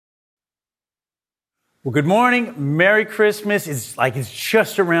Well, good morning. Merry Christmas. It's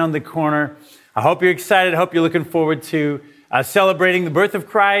just around the corner. I hope you're excited. I hope you're looking forward to celebrating the birth of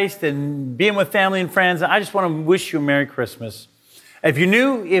Christ and being with family and friends. I just want to wish you a Merry Christmas. If you're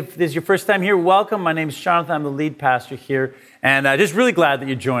new, if this is your first time here, welcome. My name is Jonathan. I'm the lead pastor here, and just really glad that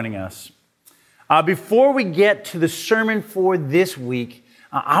you're joining us. Before we get to the sermon for this week,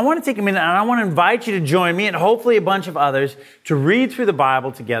 I want to take a minute and I want to invite you to join me and hopefully a bunch of others to read through the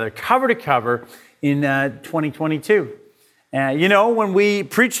Bible together, cover to cover, in 2022. When we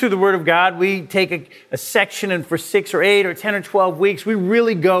preach through the Word of God, we take a section and for 6 or 8 or 10 or 12 weeks, we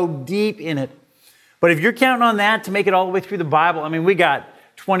really go deep in it. But if you're counting on that to make it all the way through the Bible, we got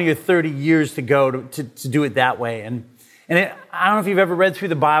 20 or 30 years to go to do it that way. I don't know if you've ever read through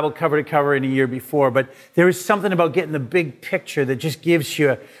the Bible cover to cover in a year before, but there is something about getting the big picture that just gives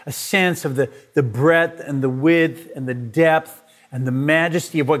you a sense of the breadth and the width and the depth and the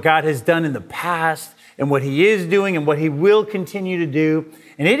majesty of what God has done in the past and what He is doing and what He will continue to do.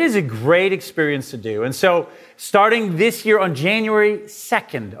 And it is a great experience to do. And so starting this year on January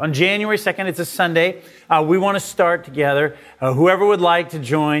 2nd, it's a Sunday, we want to start together, whoever would like to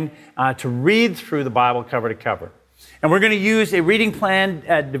join, to read through the Bible cover to cover. And we're going to use a reading plan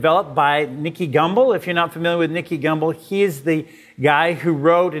developed by Nicky Gumbel. If you're not familiar with Nicky Gumbel, he is the guy who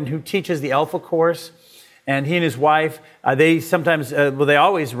wrote and who teaches the Alpha course. And he and his wife, they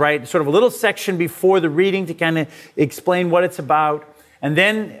always write sort of a little section before the reading to kind of explain what it's about. And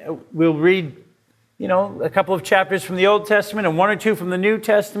then we'll read, a couple of chapters from the Old Testament and 1 or 2 from the New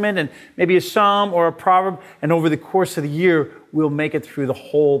Testament and maybe a psalm or a proverb. And over the course of the year, we'll make it through the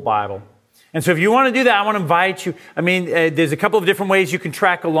whole Bible. And so if you want to do that, I want to invite you. There's a couple of different ways you can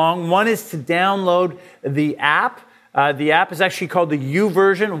track along. One is to download the app. The app is actually called the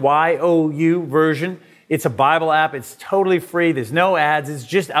YouVersion, Y-O-U version. It's a Bible app. It's totally free. There's no ads. It's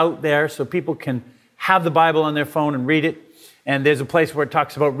just out there so people can have the Bible on their phone and read it. And there's a place where it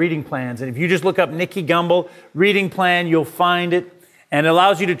talks about reading plans. And if you just look up Nicky Gumbel reading plan, you'll find it. And it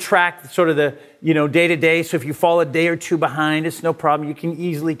allows you to track sort of the, day to day. So if you fall a day or two behind, it's no problem. You can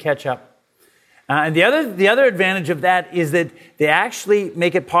easily catch up. And the other advantage of that is that they actually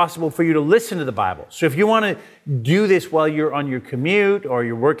make it possible for you to listen to the Bible. So if you want to do this while you're on your commute or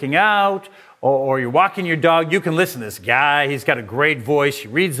you're working out or you're walking your dog, you can listen to this guy. He's got a great voice. He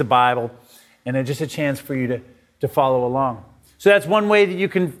reads the Bible. And it's just a chance for you to follow along. So that's one way that you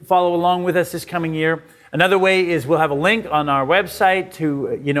can follow along with us this coming year. Another way is we'll have a link on our website to,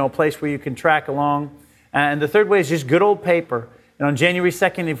 a place where you can track along. And the third way is just good old paper. And on January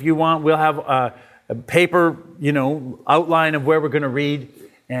 2nd, if you want, we'll have a paper, outline of where we're going to read.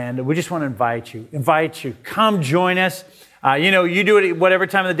 And we just want to invite you. Come join us. You do it at whatever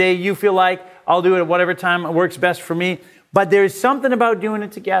time of the day you feel like. I'll do it at whatever time works best for me. But there's something about doing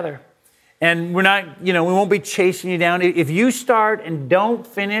it together. And we're not, we won't be chasing you down. If you start and don't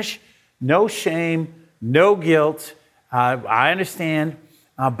finish, no shame, no guilt. I understand.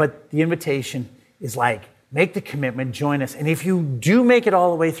 But the invitation is make the commitment, join us. And if you do make it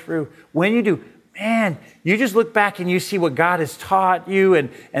all the way through, when you do, man, you just look back and you see what God has taught you and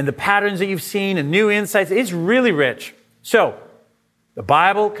the patterns that you've seen and new insights. It's really rich. So, the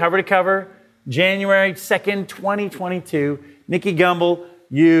Bible, cover to cover, January 2nd, 2022, Nicky Gumbel,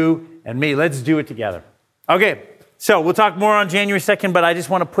 you and me. Let's do it together. Okay, so we'll talk more on January 2nd, but I just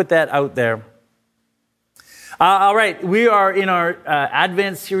want to put that out there. All right, we are in our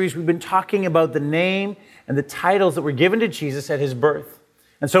Advent series. We've been talking about the name and the titles that were given to Jesus at His birth.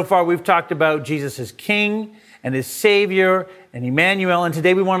 And so far, we've talked about Jesus as King and as Savior and Emmanuel. And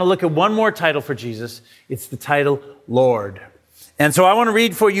today we want to look at one more title for Jesus. It's the title Lord. And so I want to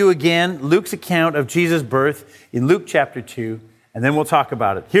read for you again Luke's account of Jesus' birth in Luke chapter 2, and then we'll talk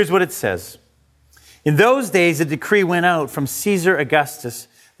about it. Here's what it says. In those days, a decree went out from Caesar Augustus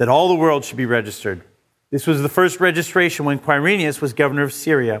that all the world should be registered. This was the first registration when Quirinius was governor of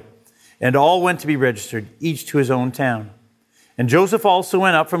Syria, and all went to be registered, each to his own town. And Joseph also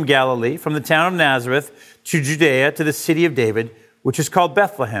went up from Galilee, from the town of Nazareth, to Judea, to the city of David, which is called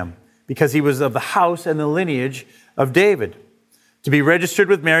Bethlehem, because he was of the house and the lineage of David, to be registered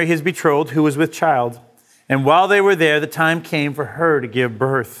with Mary, his betrothed, who was with child. And while they were there, the time came for her to give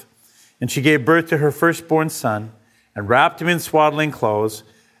birth. And she gave birth to her firstborn son, and wrapped him in swaddling clothes,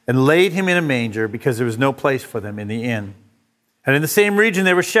 and laid him in a manger, because there was no place for them in the inn. And in the same region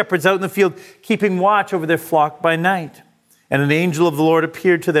there were shepherds out in the field, keeping watch over their flock by night. And an angel of the Lord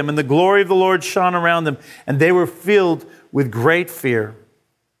appeared to them, and the glory of the Lord shone around them, and they were filled with great fear.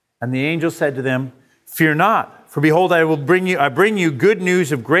 And the angel said to them, "Fear not, for behold, I bring you good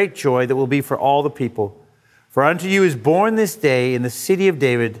news of great joy that will be for all the people. For unto you is born this day in the city of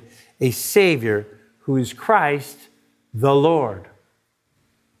David a Savior, who is Christ the Lord.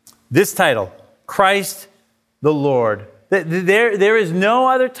 This title, Christ the Lord. There is no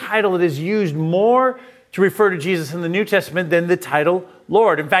other title that is used more to refer to Jesus in the New Testament than the title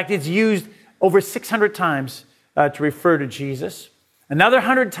Lord. In fact, it's used over 600 times to refer to Jesus. Another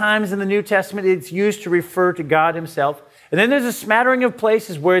 100 times in the New Testament, it's used to refer to God himself. And then there's a smattering of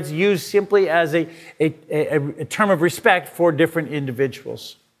places where it's used simply as a term of respect for different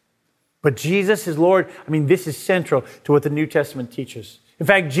individuals. But Jesus is Lord. This is central to what the New Testament teaches. In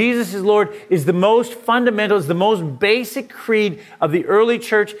fact, Jesus is Lord is the most fundamental, is the most basic creed of the early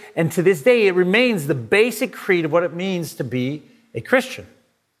church. And to this day, it remains the basic creed of what it means to be a Christian.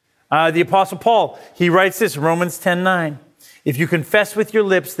 The Apostle Paul, he writes this, Romans 10:9. If you confess with your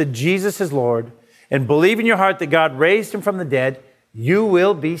lips that Jesus is Lord and believe in your heart that God raised him from the dead, you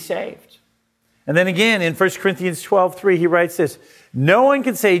will be saved. And then again, in 1 Corinthians 12:3, he writes this, no one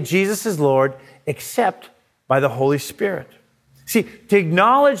can say Jesus is Lord except by the Holy Spirit. See, to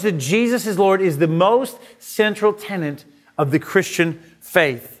acknowledge that Jesus is Lord is the most central tenet of the Christian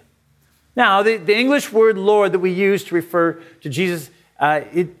faith. Now, the English word Lord that we use to refer to Jesus,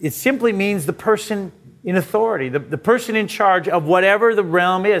 it simply means the person in authority, the person in charge of whatever the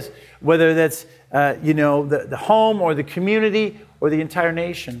realm is, whether that's the home or the community or the entire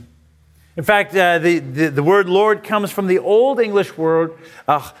nation. In fact, the word Lord comes from the Old English word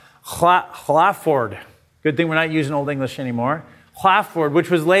Hlaford. Good thing we're not using Old English anymore. Hlaford,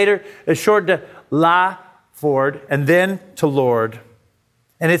 which was later shortened to La-ford and then to Lord.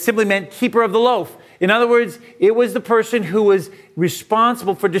 And it simply meant keeper of the loaf. In other words, it was the person who was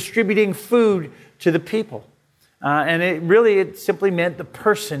responsible for distributing food to the people. And it simply meant the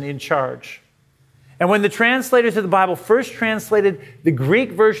person in charge. And when the translators of the Bible first translated the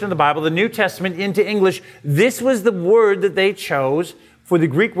Greek version of the Bible, the New Testament, into English, this was the word that they chose for the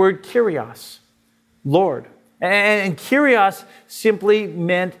Greek word Kyrios, Lord. And Kyrios simply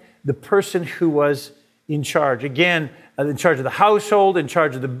meant the person who was in charge. Again, in charge of the household, in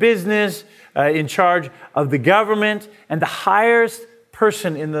charge of the business, in charge of the government, and the highest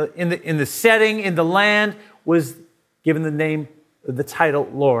person in the setting, in the land, was given the title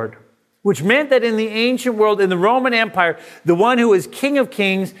Lord, which meant that in the ancient world, in the Roman Empire, the one who was King of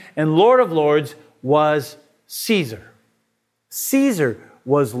Kings and Lord of Lords was Caesar. Caesar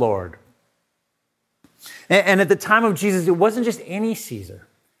was Lord. And at the time of Jesus, it wasn't just any Caesar.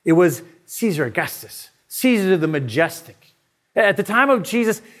 It was Caesar Augustus, Caesar the Majestic. At the time of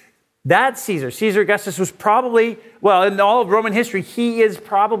Jesus, that Caesar Augustus, was probably, in all of Roman history, he is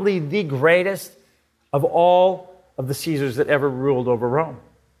probably the greatest of all of the Caesars that ever ruled over Rome.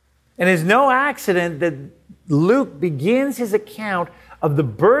 And it's no accident that Luke begins his account of the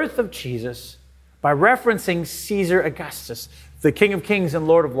birth of Jesus by referencing Caesar Augustus, the King of Kings and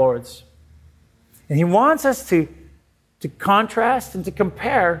Lord of Lords. And he wants us to contrast and to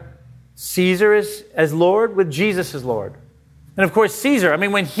compare Caesar as Lord with Jesus as Lord. And of course, Caesar,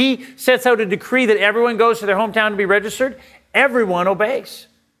 when he sets out a decree that everyone goes to their hometown to be registered, everyone obeys,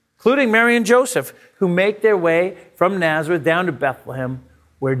 including Mary and Joseph, who make their way from Nazareth down to Bethlehem,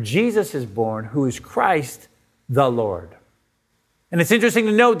 where Jesus is born, who is Christ the Lord. And it's interesting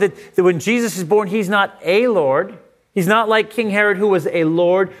to note that when Jesus is born, he's not a Lord. He's not like King Herod, who was a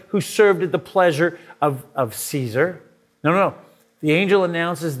Lord who served at the pleasure of Caesar. No. The angel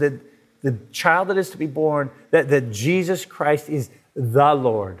announces that the child that is to be born, that Jesus Christ is the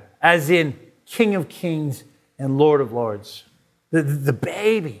Lord, as in King of Kings and Lord of Lords. The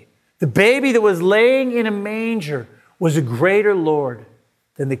baby that was laying in a manger was a greater Lord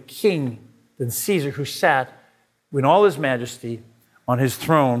than than Caesar, who sat in all his majesty on his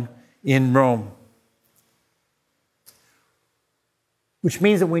throne in Rome. Which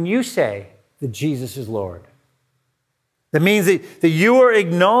means that when you say that Jesus is Lord, that means that you are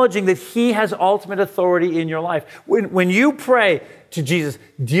acknowledging that he has ultimate authority in your life. When you pray to Jesus,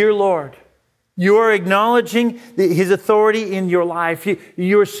 dear Lord, you are acknowledging his authority in your life.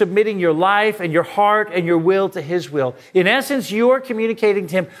 You are submitting your life and your heart and your will to his will. In essence, you are communicating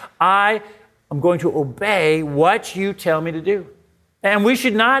to him, I am going to obey what you tell me to do. And we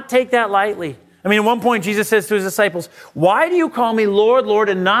should not take that lightly. At one point, Jesus says to his disciples, why do you call me Lord, Lord,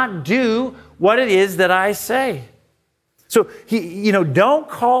 and not do what it is that I say? So, don't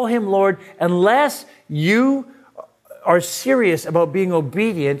call him Lord unless you are serious about being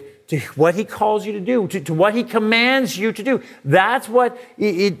obedient to what he calls you to do, to what he commands you to do. That's what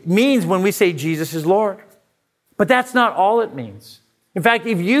it means when we say Jesus is Lord. But that's not all it means. In fact,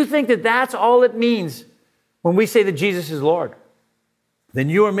 if you think that that's all it means when we say that Jesus is Lord, then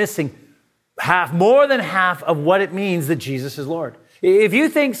you are missing more than half of what it means that Jesus is Lord. If you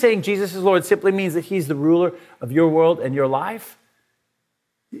think saying Jesus is Lord simply means that he's the ruler of your world and your life,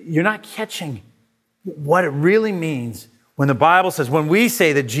 you're not catching what it really means when the Bible says, when we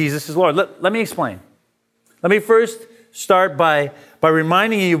say that Jesus is Lord. Let me explain. Let me first start by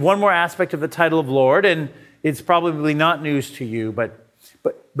reminding you of one more aspect of the title of Lord, and it's probably not news to you, but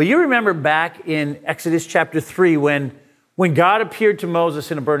you remember back in Exodus chapter 3 when God appeared to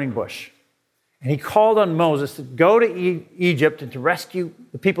Moses in a burning bush, and he called on Moses to go to Egypt and to rescue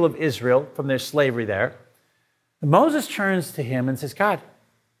the people of Israel from their slavery there. And Moses turns to him and says, God,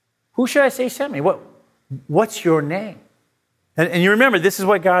 who should I say sent me? What's your name? And you remember, this is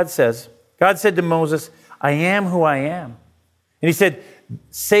what God says. God said to Moses, I am who I am. And he said,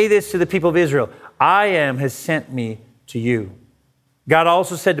 say this to the people of Israel, I am has sent me to you. God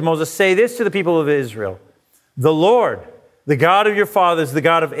also said to Moses, say this to the people of Israel, the Lord, the God of your fathers, the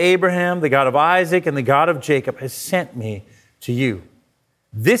God of Abraham, the God of Isaac, and the God of Jacob has sent me to you.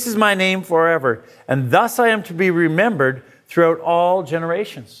 This is my name forever, and thus I am to be remembered throughout all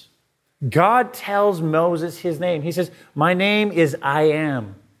generations. God tells Moses his name. He says, my name is I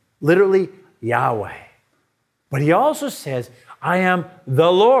am, literally Yahweh. But he also says, I am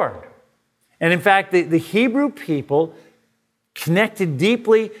the Lord. And in fact, the Hebrew people connected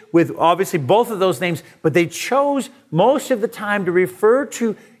deeply with obviously both of those names, but they chose most of the time to refer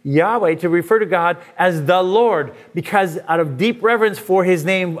to Yahweh, to refer to God as the Lord, because out of deep reverence for his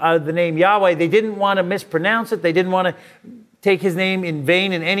name, the name Yahweh, they didn't want to mispronounce it. They didn't want to take his name in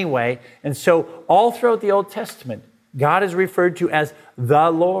vain in any way. And so all throughout the Old Testament, God is referred to as the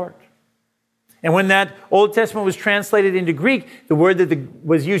Lord. And when that Old Testament was translated into Greek, the word that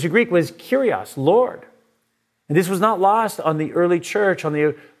was used in Greek was Kyrios, Lord. And this was not lost on the early church, on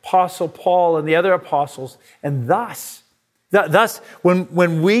the Apostle Paul and the other apostles. And thus,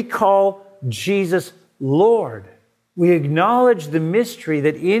 when we call Jesus Lord, we acknowledge the mystery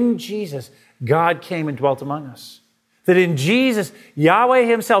that in Jesus, God came and dwelt among us. That in Jesus, Yahweh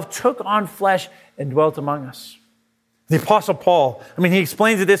himself took on flesh and dwelt among us. The Apostle Paul, he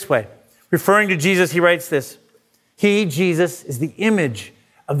explains it this way. Referring to Jesus, he writes this, he, Jesus, is the image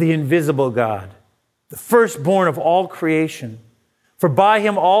of the invisible God, the firstborn of all creation. For by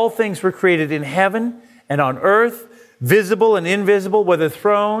him all things were created in heaven and on earth, visible and invisible, whether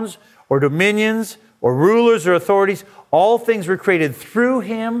thrones or dominions or rulers or authorities, all things were created through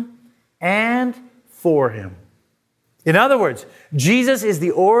him and for him. In other words, Jesus is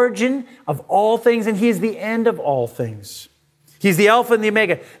the origin of all things and he is the end of all things. He's the Alpha and the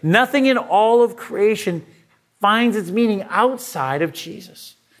Omega. Nothing in all of creation finds its meaning outside of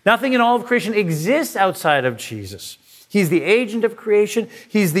Jesus. Nothing in all of creation exists outside of Jesus. He's the agent of creation.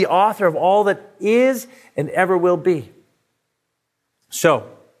 He's the author of all that is and ever will be. So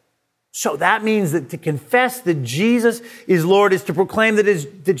that means that to confess that Jesus is Lord is to proclaim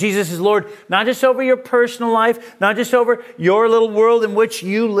that Jesus is Lord, not just over your personal life, not just over your little world in which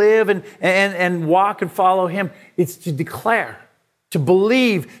you live and walk and follow him. It's to declare, to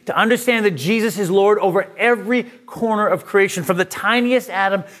believe, to understand that Jesus is Lord over every corner of creation, from the tiniest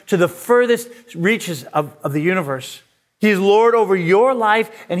atom to the furthest reaches of the universe. He is Lord over your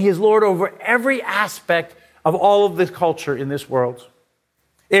life, and he is Lord over every aspect of all of this culture in this world.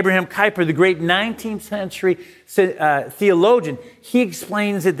 Abraham Kuyper, the great 19th century theologian, he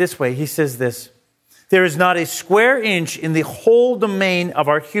explains it this way. He says this, there is not a square inch in the whole domain of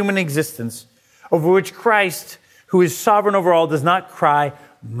our human existence over which Christ, who is sovereign over all, does not cry,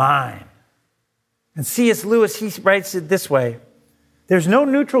 mine. And C.S. Lewis, he writes it this way, there's no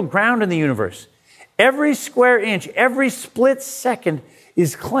neutral ground in the universe. Every square inch, every split second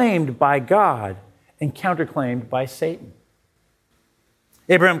is claimed by God and counterclaimed by Satan.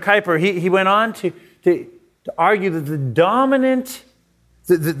 Abraham Kuyper, he went on to argue that the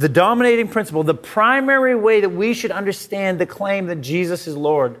dominating principle, the primary way that we should understand the claim that Jesus is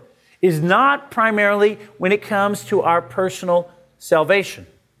Lord is not primarily when it comes to our personal salvation,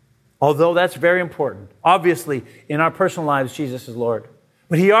 although that's very important. Obviously, in our personal lives, Jesus is Lord.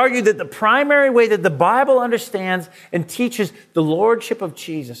 But he argued that the primary way that the Bible understands and teaches the lordship of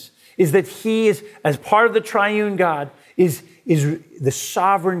Jesus is that he is, as part of the triune God, is the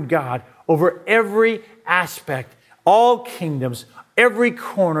sovereign God over every aspect, all kingdoms, every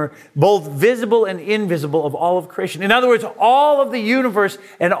corner, both visible and invisible of all of creation. In other words, all of the universe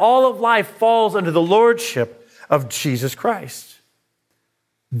and all of life falls under the lordship of Jesus Christ.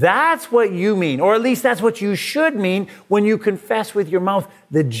 That's what you mean, or at least that's what you should mean when you confess with your mouth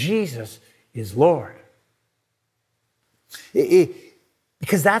that Jesus is Lord.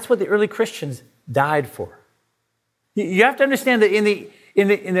 Because that's what the early Christians died for. You have to understand that in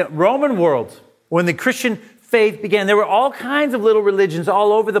the Roman world, when the Christian faith began, there were all kinds of little religions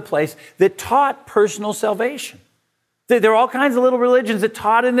all over the place that taught personal salvation. There were all kinds of little religions that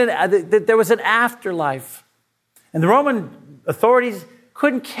taught that there was an afterlife. And the Roman authorities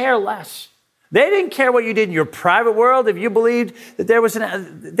couldn't care less. They didn't care what you did in your private world. If you believed that there was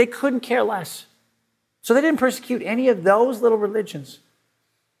they couldn't care less. So they didn't persecute any of those little religions.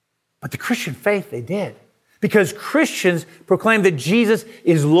 But the Christian faith, they did. Because Christians proclaimed that Jesus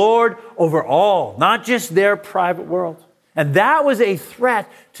is Lord over all, not just their private world. And that was a threat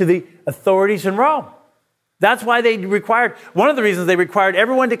to the authorities in Rome. That's why one of the reasons they required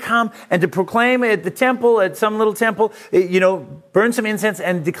everyone to come and to proclaim at the temple, at some little temple, burn some incense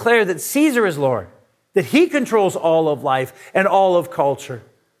and declare that Caesar is Lord, that he controls all of life and all of culture.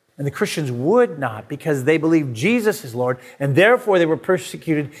 And the Christians would not, because they believed Jesus is Lord, and therefore they were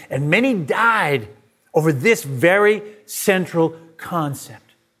persecuted, and many died over this very central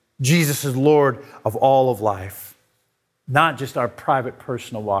concept. Jesus is Lord of all of life, not just our private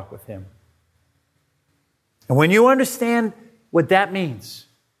personal walk with him. And when you understand what that means,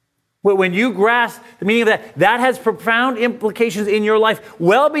 when you grasp the meaning of that has profound implications in your life,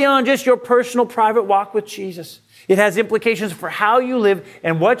 well beyond just your personal private walk with Jesus. It has implications for how you live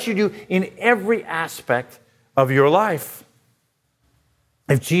and what you do in every aspect of your life.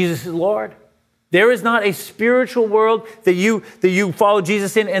 If Jesus is Lord, there is not a spiritual world that you follow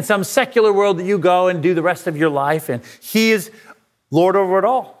Jesus in, and some secular world that you go and do the rest of your life, and he is Lord over it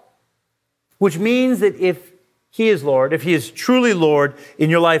all. Which means that if he is Lord, if he is truly Lord in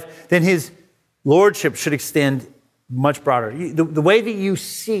your life, then his lordship should extend much broader. The way that you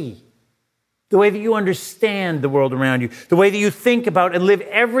see, the way that you understand the world around you, the way that you think about and live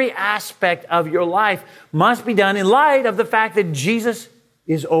every aspect of your life must be done in light of the fact that Jesus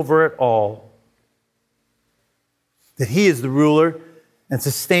is over it all. That he is the ruler and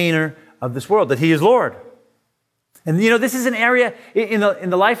sustainer of this world, that he is Lord. And this is an area in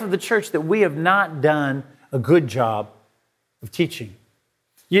the life of the church that we have not done a good job of teaching.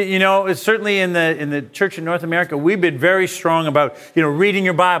 Certainly in the church in North America, we've been very strong about, reading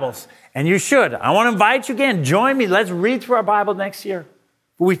your Bibles. And you should. I want to invite you again. Join me. Let's read through our Bible next year.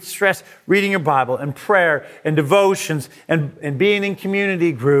 We stress reading your Bible and prayer and devotions and being in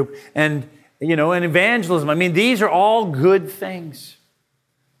community group and evangelism. I mean, these are all good things.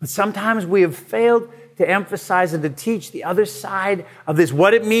 But sometimes we have failed to emphasize and to teach the other side of this,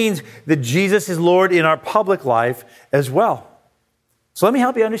 what it means that Jesus is Lord in our public life as well. So let me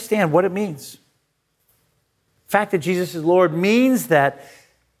help you understand what it means. The fact that Jesus is Lord means that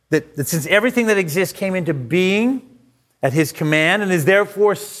since everything that exists came into being at his command and is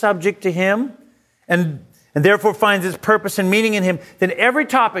therefore subject to him and therefore finds its purpose and meaning in him, then every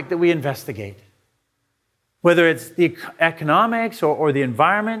topic that we investigate, whether it's the economics or the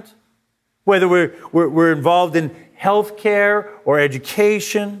environment, whether we're involved in healthcare or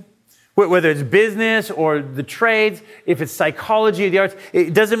education, whether it's business or the trades, if it's psychology or the arts,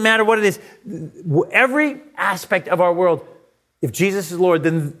 it doesn't matter what it is. Every aspect of our world, if Jesus is Lord,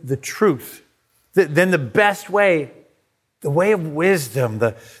 then the truth, then the best way, the way of wisdom,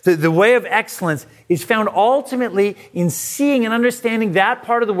 the way of excellence is found ultimately in seeing and understanding that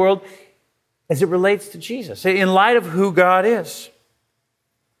part of the world as it relates to Jesus, in light of who God is.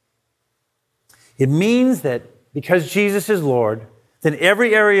 It means that because Jesus is Lord, then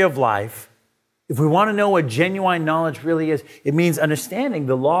every area of life, if we want to know what genuine knowledge really is, it means understanding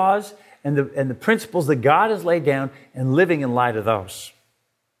the laws and the principles that God has laid down and living in light of those.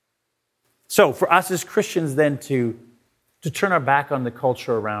 So for us as Christians then to turn our back on the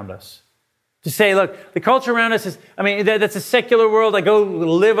culture around us. To say, look, the culture around us that's a secular world. I go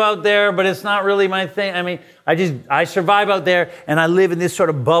live out there, but it's not really my thing. I survive out there and I live in this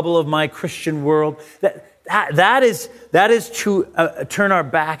sort of bubble of my Christian world. That is to turn our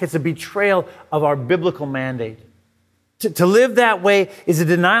back. It's a betrayal of our biblical mandate. To live that way is a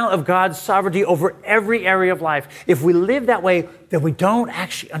denial of God's sovereignty over every area of life. If we live that way, then we don't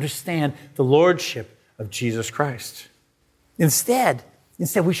actually understand the lordship of Jesus Christ. Instead,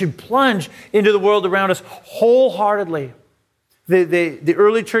 we should plunge into the world around us wholeheartedly. The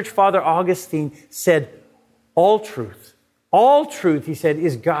early church father Augustine said, all truth, he said,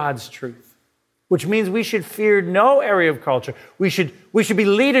 is God's truth, which means we should fear no area of culture. We should be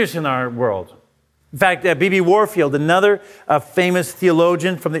leaders in our world. In fact, B.B. Warfield, another famous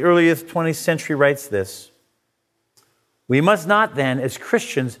theologian from the earliest 20th century, writes this: we must not then, as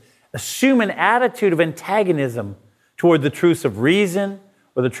Christians, assume an attitude of antagonism toward the truths of reason,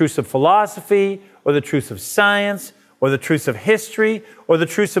 or the truths of philosophy, or the truths of science, or the truths of history, or the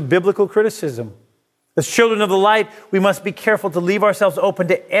truths of biblical criticism. As children of the light, we must be careful to leave ourselves open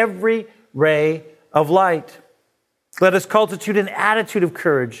to every ray of light. Let us cultivate an attitude of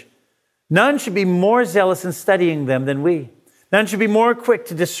courage. None should be more zealous in studying them than we. None should be more quick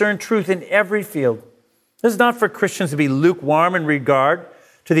to discern truth in every field. This is not for Christians to be lukewarm in regard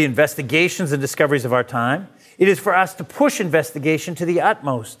to the investigations and discoveries of our time. It is for us to push investigation to the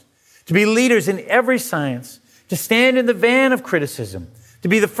utmost, to be leaders in every science, to stand in the van of criticism, to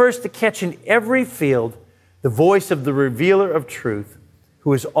be the first to catch in every field the voice of the revealer of truth,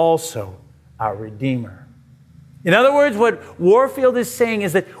 who is also our Redeemer. In other words, what Warfield is saying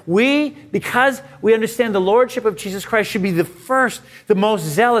is that we, because we understand the lordship of Jesus Christ, should be the first, the most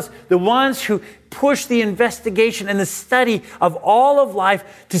zealous, the ones who push the investigation and the study of all of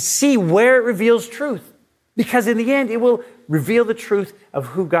life to see where it reveals truth. Because in the end, it will reveal the truth of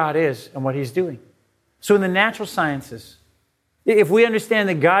who God is and what He's doing. So in the natural sciences, if we understand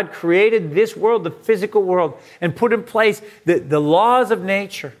that God created this world, the physical world, and put in place the laws of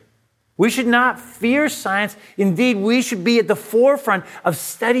nature, we should not fear science. Indeed, we should be at the forefront of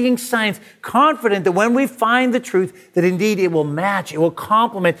studying science, confident that when we find the truth, that indeed it will match, it will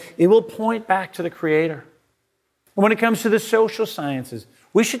complement, it will point back to the Creator. And when it comes to the social sciences,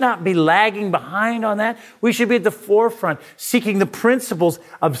 we should not be lagging behind on that. We should be at the forefront, seeking the principles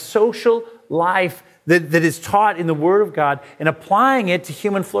of social life that is taught in the Word of God and applying it to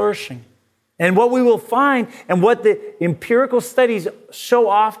human flourishing. And what we will find, and what the empirical studies so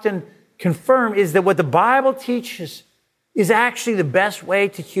often confirm, is that what the Bible teaches is actually the best way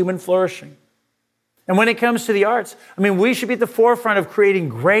to human flourishing. And when it comes to the arts, we should be at the forefront of creating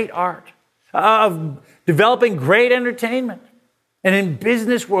great art, of developing great entertainment. And in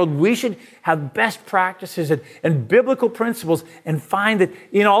business world, we should have best practices and biblical principles and find that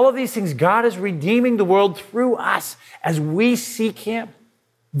in all of these things, God is redeeming the world through us as we seek Him.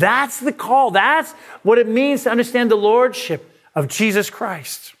 That's the call. That's what it means to understand the lordship of Jesus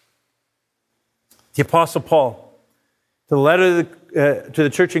Christ. The Apostle Paul, the letter to the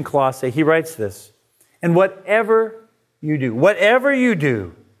church in Colossae, he writes this: "And whatever you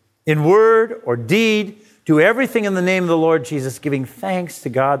do in word or deed, do everything in the name of the Lord Jesus, giving thanks to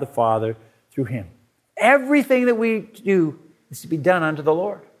God the Father through Him." Everything that we do is to be done unto the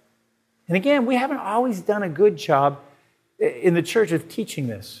Lord. And again, we haven't always done a good job in the church of teaching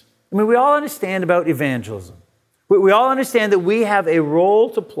this. We all understand about evangelism. We all understand that we have a role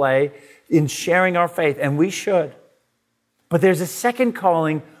to play in sharing our faith, and we should. But there's a second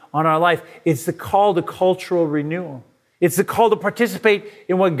calling on our life. It's the call to cultural renewal. It's the call to participate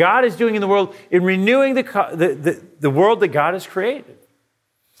in what God is doing in the world, in renewing the world that God has created.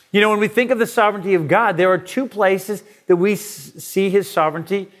 When we think of the sovereignty of God, there are two places that we see His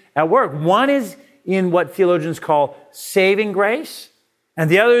sovereignty at work. One is in what theologians call saving grace, and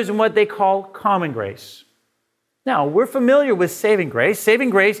the other is in what they call common grace. Now, we're familiar with saving grace. Saving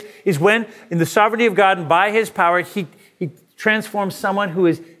grace is when, in the sovereignty of God and by His power, He transforms someone who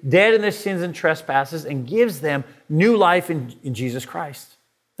is dead in their sins and trespasses and gives them new life in Jesus Christ.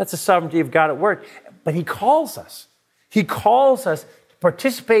 That's the sovereignty of God at work. But He calls us. He calls us to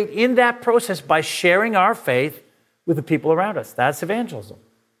participate in that process by sharing our faith with the people around us. That's evangelism.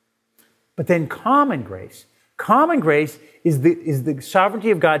 But then common grace is the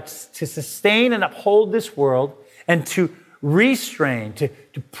sovereignty of God to sustain and uphold this world and to restrain, to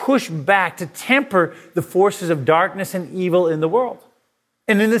push back, to temper the forces of darkness and evil in the world.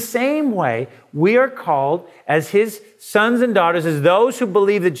 And in the same way, we are called as His sons and daughters, as those who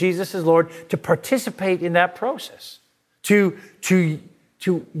believe that Jesus is Lord, to participate in that process, to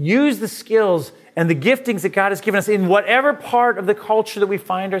use the skills and the giftings that God has given us in whatever part of the culture that we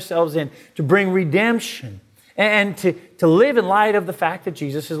find ourselves in, to bring redemption and to live in light of the fact that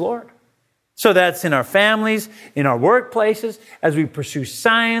Jesus is Lord. So that's in our families, in our workplaces, as we pursue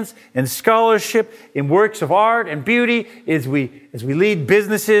science and scholarship, in works of art and beauty, as we lead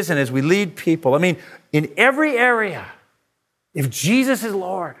businesses and as we lead people. In every area, if Jesus is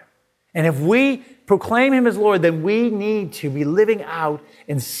Lord, and if we proclaim Him as Lord, then we need to be living out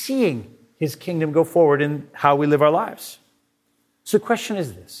and seeing His kingdom go forward in how we live our lives. So the question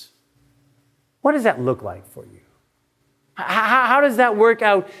is this: what does that look like for you? How does that work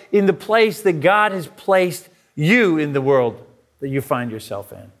out in the place that God has placed you in the world that you find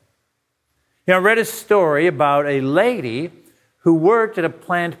yourself in? I read a story about a lady who worked at a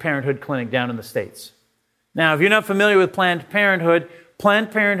Planned Parenthood clinic down in the States. Now, if you're not familiar with Planned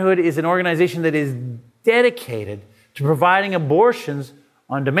Parenthood is an organization that is dedicated to providing abortions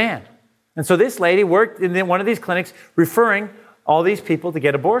on demand. And so this lady worked in one of these clinics, referring all these people to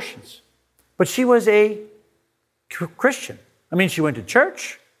get abortions. But she was a Christian. She went to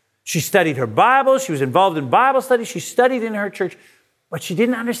church. She studied her Bible. She was involved in Bible study. She studied in her church. But she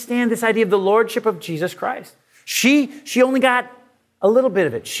didn't understand this idea of the lordship of Jesus Christ. She only got a little bit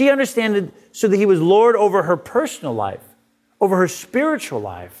of it. She understood so that he was Lord over her personal life, over her spiritual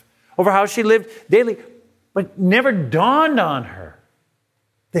life, over how she lived daily, but never dawned on her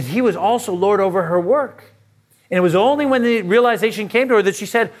that he was also Lord over her work. And it was only when the realization came to her that she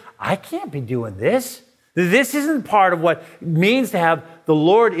said, I can't be doing this. This isn't part of what it means to have the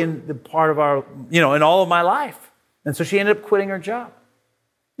Lord in the part of our, in all of my life. And so she ended up quitting her job.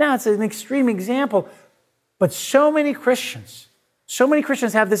 Now, it's an extreme example, but so many Christians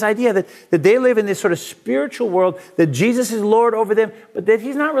have this idea that they live in this sort of spiritual world, that Jesus is Lord over them, but that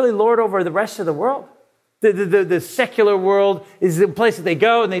he's not really Lord over the rest of the world. The secular world is the place that they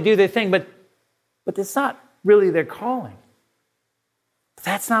go and they do their thing, but it's not really their calling. But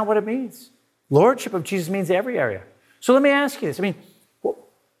that's not what it means. Lordship of Jesus means every area. So let me ask you this.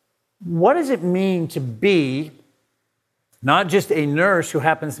 What does it mean to be not just a nurse who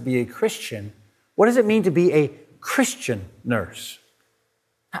happens to be a Christian? What does it mean to be a Christian nurse?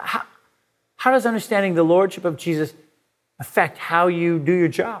 How does understanding the Lordship of Jesus affect how you do your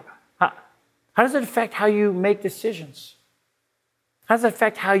job? How does it affect how you make decisions? How does it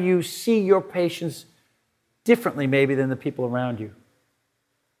affect how you see your patients differently maybe than the people around you?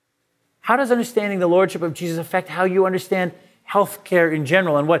 How does understanding the Lordship of Jesus affect how you understand healthcare in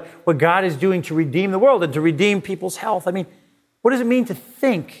general and what God is doing to redeem the world and to redeem people's health? What does it mean to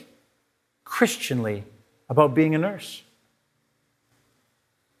think Christianly about being a nurse?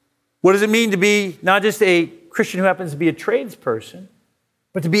 What does it mean to be not just a Christian who happens to be a tradesperson,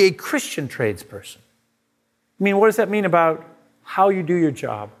 but to be a Christian tradesperson? What does that mean about how you do your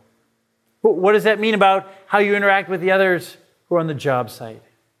job? What does that mean about how you interact with the others who are on the job site?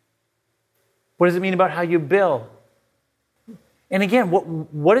 What does it mean about how you bill? And again,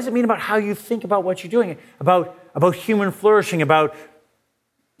 what does it mean about how you think about what you're doing? About human flourishing, about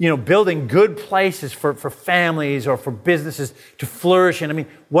building good places for families or for businesses to flourish in.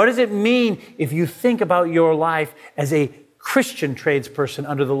 What does it mean if you think about your life as a Christian tradesperson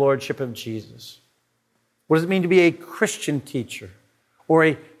under the Lordship of Jesus? What does it mean to be a Christian teacher or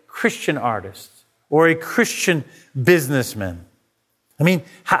a Christian artist or a Christian businessman?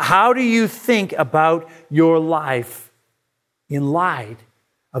 How do you think about your life in light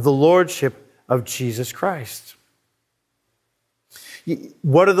of the Lordship of Jesus Christ?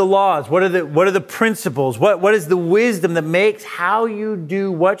 What are the laws? What are the principles? What is the wisdom that makes how you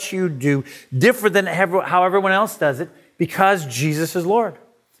do what you do different than how everyone else does it? Because Jesus is Lord.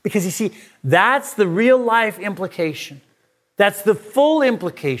 Because you see, that's the real life implication. That's the full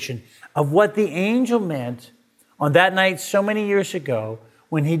implication of what the angel meant on that night so many years ago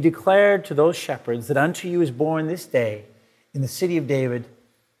when he declared to those shepherds that unto you is born this day in the city of David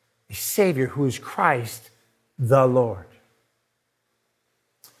a Savior who is Christ the Lord.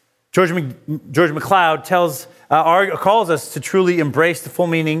 George MacLeod calls us to truly embrace the full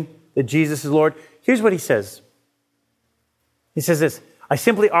meaning that Jesus is Lord. Here's what he says. He says this: I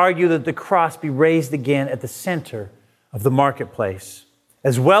simply argue that the cross be raised again at the center of the marketplace,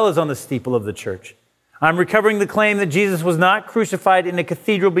 as well as on the steeple of the church. I'm recovering the claim that Jesus was not crucified in a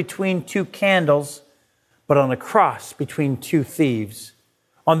cathedral between two candles, but on a cross between two thieves,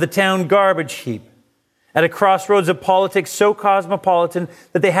 on the town garbage heap, at a crossroads of politics so cosmopolitan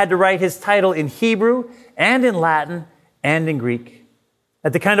that they had to write his title in Hebrew and in Latin and in Greek,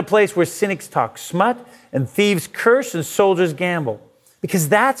 at the kind of place where cynics talk smut and thieves curse and soldiers gamble, because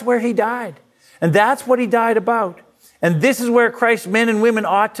that's where he died, and that's what he died about. And this is where Christ's men and women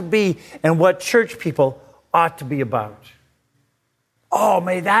ought to be and what church people ought to be about. Oh,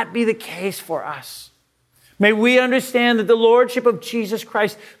 may that be the case for us. May we understand that the Lordship of Jesus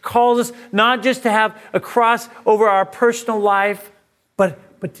Christ calls us not just to have a cross over our personal life, but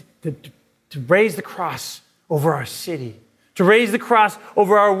to raise the cross over our city, to raise the cross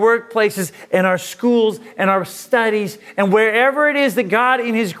over our workplaces and our schools and our studies and wherever it is that God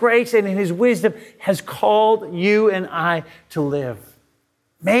in His grace and in His wisdom has called you and I to live.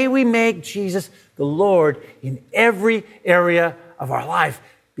 May we make Jesus the Lord in every area of our life,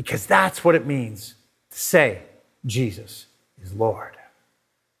 because that's what it means to say Jesus is Lord.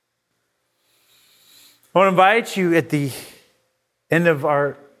 I want to invite you at the end of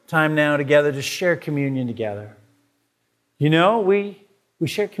our time now together to share communion together. We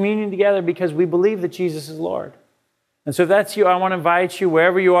share communion together because we believe that Jesus is Lord. And so if that's you, I want to invite you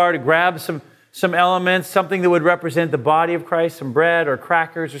wherever you are to grab some elements, something that would represent the body of Christ, some bread or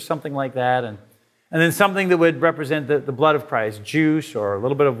crackers or something like that, and then something that would represent the blood of Christ, juice or a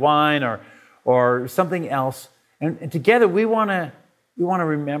little bit of wine or something else. And together we want to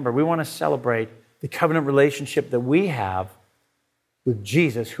remember, we want to celebrate the covenant relationship that we have with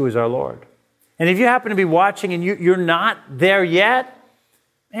Jesus, who is our Lord. And if you happen to be watching and you're not there yet,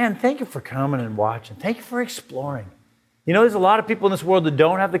 man, thank you for coming and watching. Thank you for exploring. You know, there's a lot of people in this world that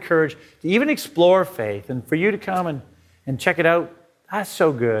don't have the courage to even explore faith. And for you to come and check it out, that's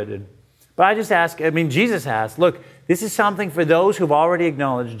so good. But I just ask, Jesus asked, look, this is something for those who've already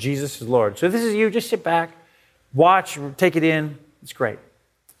acknowledged Jesus is Lord. So if this is you, just sit back, watch, take it in. It's great.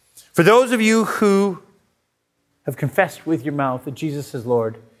 For those of you who have confessed with your mouth that Jesus is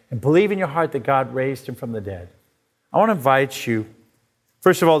Lord and believe in your heart that God raised him from the dead, I want to invite you,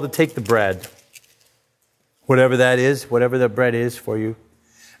 first of all, to take the bread, whatever that is, whatever the bread is for you.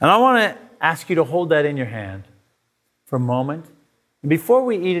 And I want to ask you to hold that in your hand for a moment. And before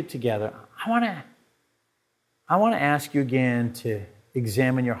we eat it together, I want to ask you again to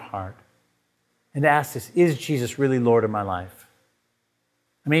examine your heart and to ask this, is Jesus really Lord of my life?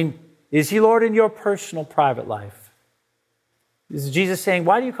 Is he Lord in your personal, private life? Is Jesus saying,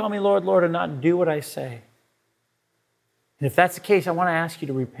 why do you call me Lord, Lord, and not do what I say? And if that's the case, I want to ask you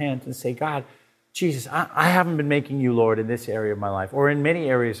to repent and say, God, Jesus, I haven't been making you Lord in this area of my life or in many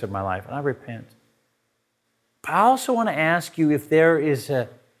areas of my life, and I repent. But I also want to ask you if there is a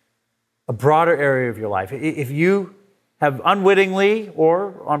broader area of your life. If you have unwittingly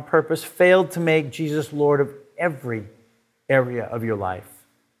or on purpose failed to make Jesus Lord of every area of your life.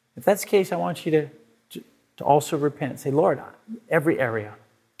 If that's the case, I want you to also repent and say, Lord, every area.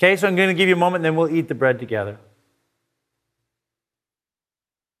 Okay, so I'm going to give you a moment and then we'll eat the bread together.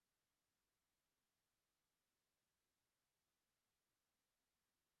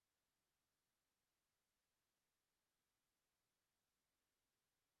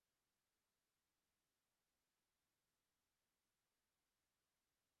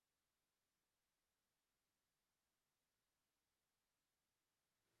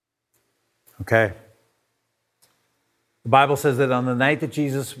 Okay. The Bible says that on the night that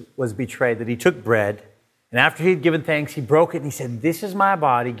Jesus was betrayed, that he took bread, and after he had given thanks, he broke it and he said, this is my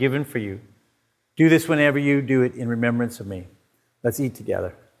body given for you. Do this whenever you do it in remembrance of me. Let's eat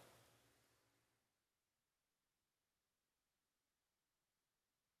together.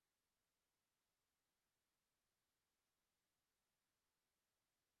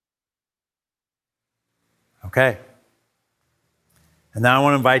 Okay. And now I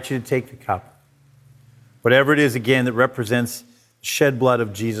want to invite you to take the cup. Whatever it is, again, that represents the shed blood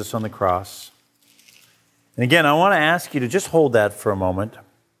of Jesus on the cross. And again, I want to ask you to just hold that for a moment.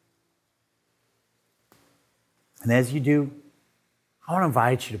 And as you do, I want to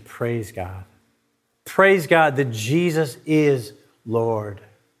invite you to praise God. Praise God that Jesus is Lord.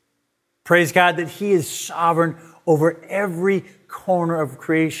 Praise God that he is sovereign over every corner of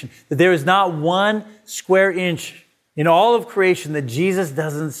creation. That there is not one square inch in all of creation that Jesus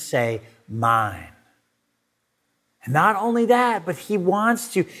doesn't say, mine. And not only that, but he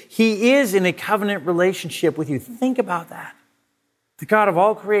is in a covenant relationship with you. Think about that. The God of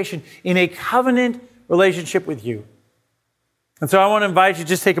all creation in a covenant relationship with you. And so I want to invite you to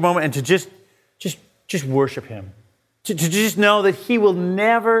just take a moment and to just worship him. To just know that he will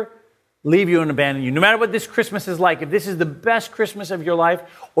never leave you and abandon you. No matter what this Christmas is like, if this is the best Christmas of your life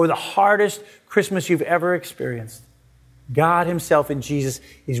or the hardest Christmas you've ever experienced, God himself in Jesus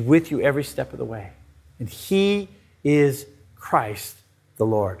is with you every step of the way. And he is Christ the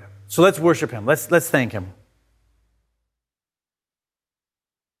Lord. So let's worship him. Let's thank him.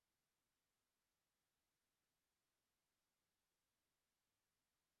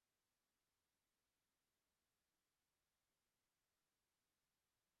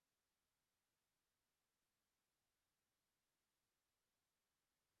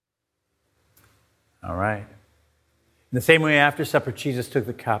 All right. In the same way, after supper, Jesus took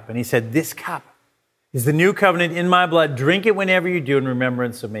the cup and he said, this cup is the new covenant in my blood. Drink it whenever you do in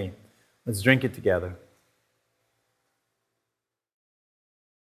remembrance of me. Let's drink it together.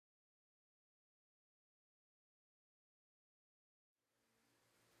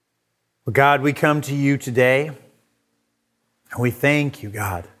 Well, God, we come to you today and we thank you,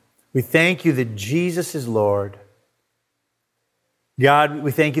 God. We thank you that Jesus is Lord. God,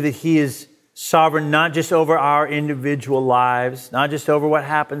 we thank you that he is sovereign not just over our individual lives, not just over what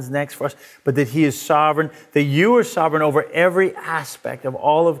happens next for us, but that he is sovereign, that you are sovereign over every aspect of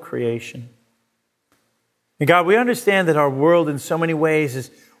all of creation. And God, we understand that our world in so many ways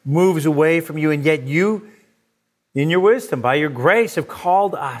moves away from you, and yet you, in your wisdom, by your grace, have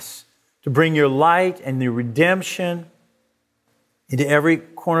called us to bring your light and your redemption into every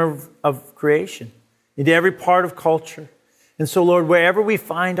corner of creation, into every part of culture. And so, Lord, wherever we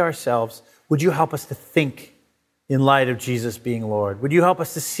find ourselves, would you help us to think in light of Jesus being Lord? Would you help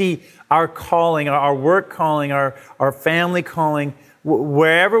us to see our calling, our work calling, our family calling,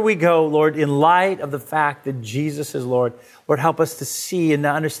 wherever we go, Lord, in light of the fact that Jesus is Lord, Lord, help us to see and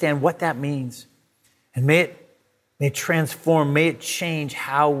to understand what that means. And may it transform, may it change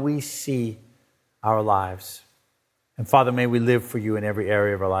how we see our lives. And Father, may we live for you in every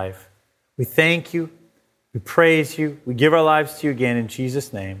area of our life. We thank you. We praise you. We give our lives to you again in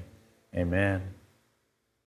Jesus' name. Amen.